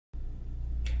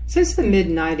Since the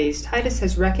mid-90s, Titus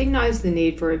has recognized the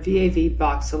need for a VAV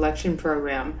box selection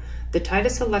program. The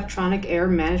Titus Electronic Air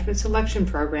Management Selection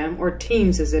Program, or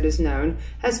Teams as it is known,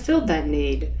 has filled that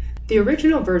need. The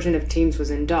original version of Teams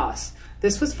was in DOS.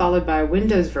 This was followed by a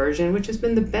Windows version, which has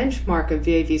been the benchmark of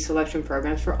VAV selection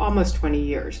programs for almost 20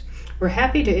 years. We're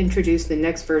happy to introduce the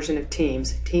next version of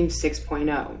Teams, Teams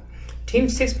 6.0.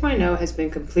 Teams 6.0 has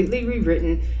been completely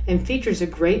rewritten and features a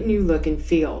great new look and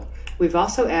feel. We've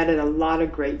also added a lot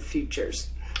of great features.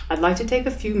 I'd like to take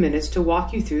a few minutes to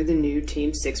walk you through the new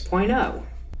Teams 6.0.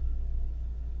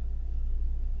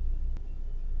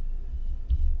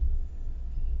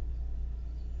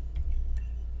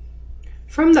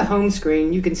 From the home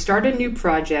screen, you can start a new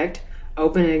project,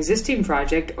 open an existing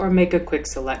project, or make a quick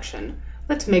selection.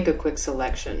 Let's make a quick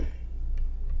selection.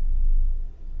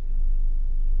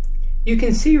 You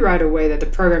can see right away that the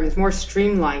program is more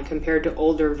streamlined compared to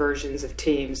older versions of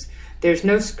Teams. There's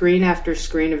no screen after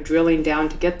screen of drilling down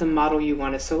to get the model you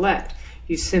want to select.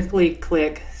 You simply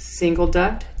click single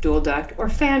duct, dual duct, or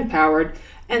fan powered,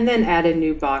 and then add a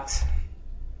new box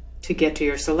to get to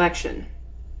your selection.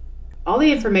 All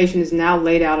the information is now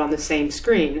laid out on the same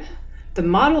screen. The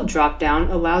model drop-down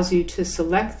allows you to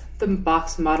select the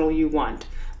box model you want.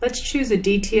 Let's choose a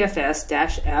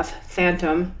DTFS-F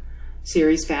Phantom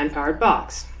Series fan-powered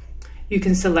box. You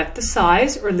can select the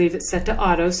size or leave it set to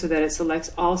auto so that it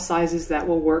selects all sizes that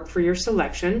will work for your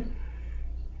selection.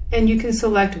 And you can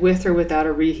select with or without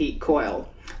a reheat coil.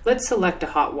 Let's select a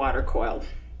hot water coil.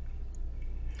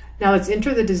 Now let's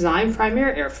enter the design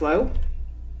primary airflow.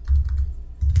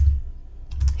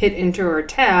 Hit enter or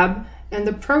tab, and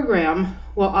the program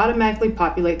will automatically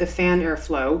populate the fan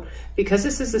airflow. Because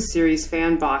this is a series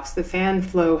fan box, the fan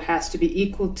flow has to be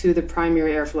equal to the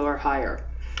primary airflow or higher.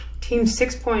 Teams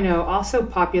 6.0 also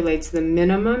populates the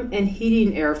minimum and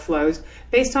heating airflows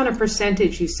based on a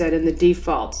percentage you set in the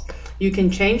defaults. You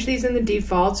can change these in the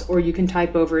defaults, or you can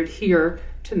type over it here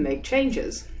to make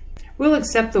changes. We'll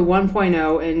accept the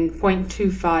 1.0 and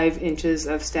 0.25 inches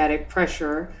of static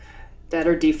pressure that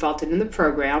are defaulted in the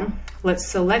program. Let's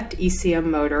select ECM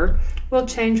motor. We'll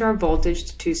change our voltage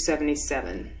to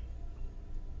 277.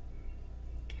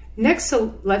 Next,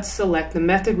 let's select the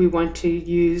method we want to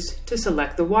use to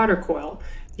select the water coil.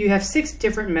 You have 6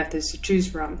 different methods to choose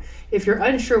from. If you're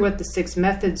unsure what the 6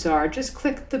 methods are, just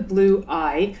click the blue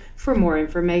I for more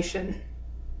information.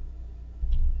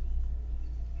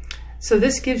 So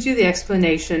this gives you the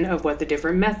explanation of what the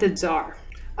different methods are.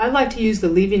 I like to use the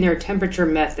leaving air temperature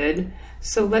method,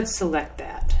 so let's select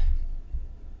that.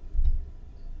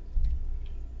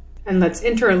 And let's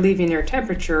enter a leaving air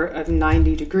temperature of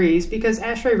 90 degrees because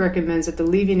ASHRAE recommends that the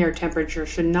leaving air temperature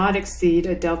should not exceed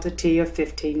a delta T of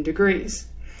 15 degrees.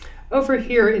 Over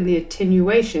here in the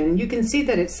attenuation, you can see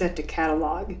that it's set to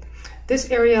catalog.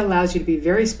 This area allows you to be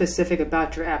very specific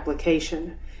about your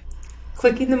application.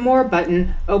 Clicking the More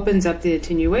button opens up the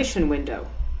attenuation window.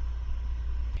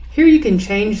 Here you can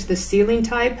change the sealing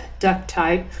type, duct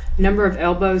type, number of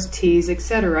elbows, T's,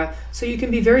 etc. so you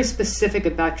can be very specific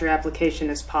about your application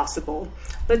as possible.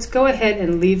 Let's go ahead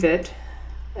and leave it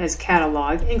as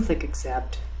catalog and click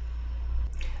Accept.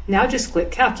 Now just click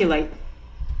Calculate.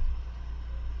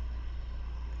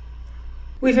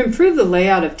 We've improved the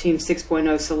layout of Teams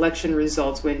 6.0 selection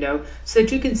results window so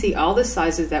that you can see all the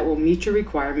sizes that will meet your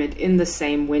requirement in the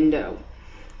same window.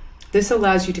 This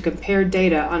allows you to compare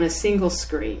data on a single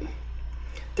screen.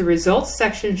 The results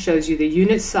section shows you the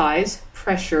unit size,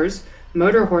 pressures,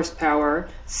 motor horsepower,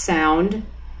 sound,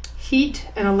 heat,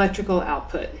 and electrical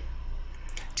output.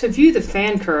 To view the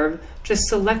fan curve, just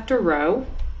select a row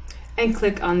and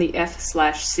click on the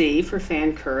F/C for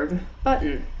fan curve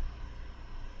button.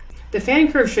 The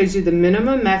fan curve shows you the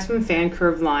minimum, maximum fan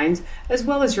curve lines as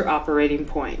well as your operating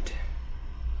point.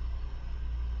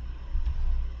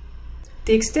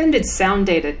 The Extended Sound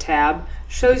Data tab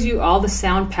shows you all the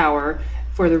sound power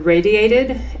for the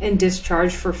radiated and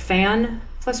discharge for fan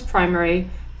plus primary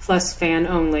plus fan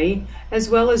only, as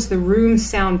well as the room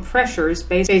sound pressures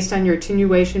based on your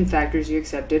attenuation factors you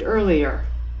accepted earlier.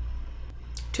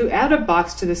 To add a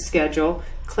box to the schedule,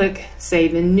 click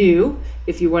Save in New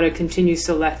if you want to continue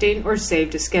selecting, or Save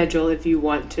to Schedule if you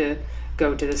want to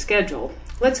go to the schedule.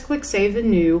 Let's click Save in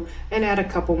New and add a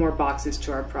couple more boxes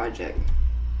to our project.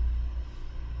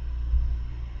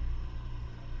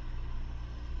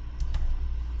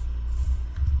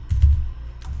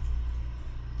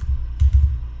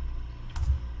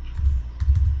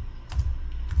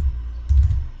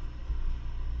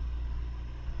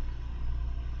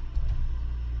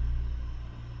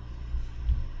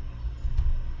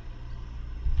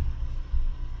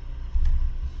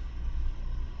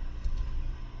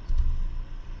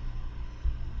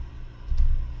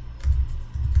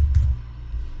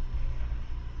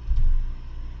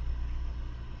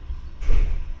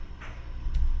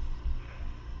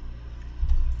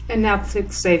 And now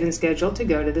click Save and Schedule to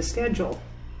go to the schedule.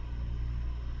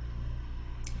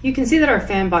 You can see that our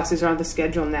fan boxes are on the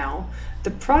schedule now.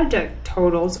 The project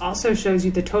totals also shows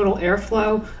you the total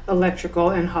airflow, electrical,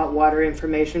 and hot water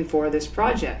information for this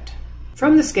project.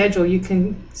 From the schedule, you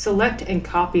can select and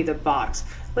copy the box.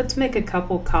 Let's make a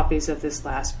couple copies of this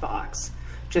last box.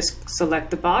 Just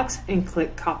select the box and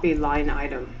click Copy Line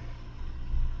Item.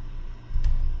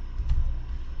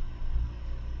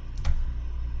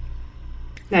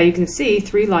 Now you can see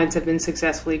 3 lines have been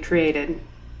successfully created.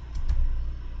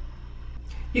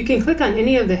 You can click on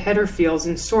any of the header fields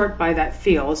and sort by that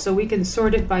field, so we can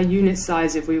sort it by unit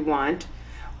size if we want,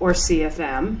 or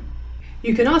CFM.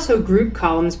 You can also group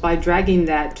columns by dragging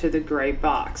that to the gray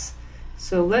box.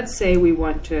 So let's say we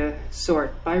want to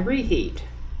sort by reheat.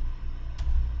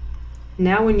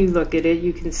 Now when you look at it,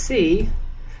 you can see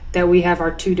that we have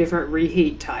our 2 different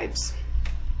reheat types.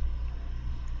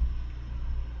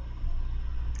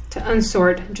 To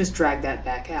unsort, just drag that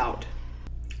back out.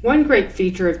 One great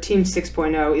feature of Teams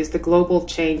 6.0 is the Global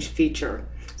Change feature.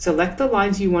 Select the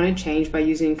lines you want to change by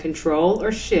using Control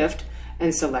or Shift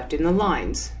and selecting the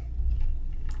lines.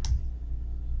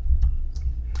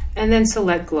 And then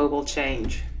select Global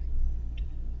Change.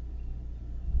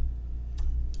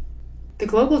 The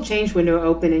Global Change window will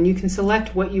open and you can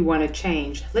select what you want to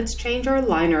change. Let's change our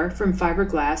liner from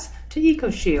fiberglass to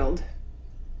EcoShield.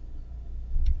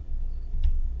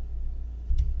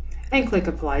 And click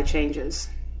Apply Changes.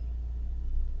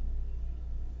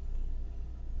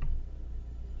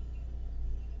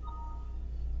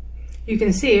 You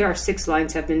can see our 6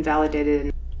 lines have been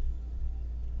validated.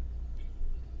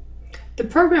 The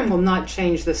program will not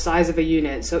change the size of a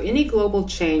unit, so any global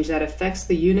change that affects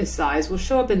the unit size will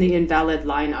show up in the invalid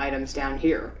line items down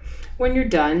here. When you're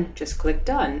done, just click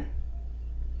Done.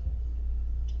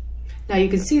 Now you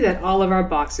can see that all of our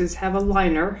boxes have a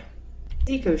liner,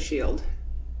 EcoShield.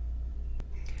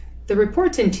 The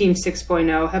reports in Teams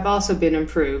 6.0 have also been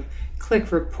improved.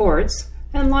 Click Reports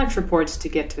and Launch Reports to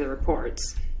get to the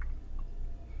reports.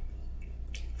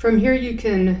 From here you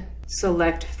can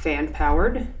select Fan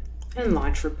Powered and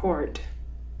Launch Report.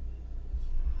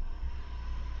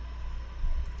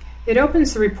 It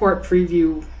opens the report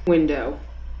preview window.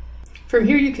 From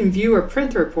here you can view or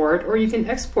print the report, or you can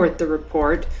export the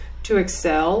report to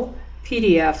Excel,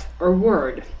 PDF, or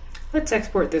Word. Let's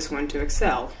export this one to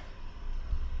Excel.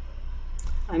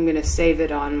 I'm going to save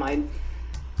it on my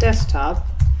desktop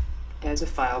as a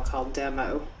file called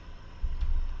Demo.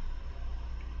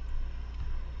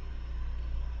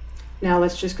 Now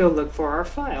let's just go look for our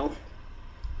file.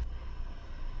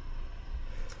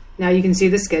 Now you can see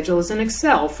the schedule is in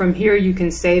Excel. From here you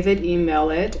can save it, email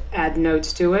it, add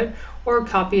notes to it, or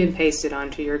copy and paste it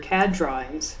onto your CAD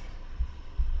drawings.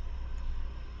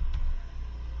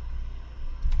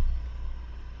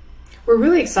 We're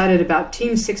really excited about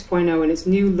Teams 6.0 and its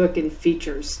new look and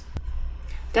features.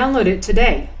 Download it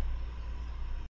today.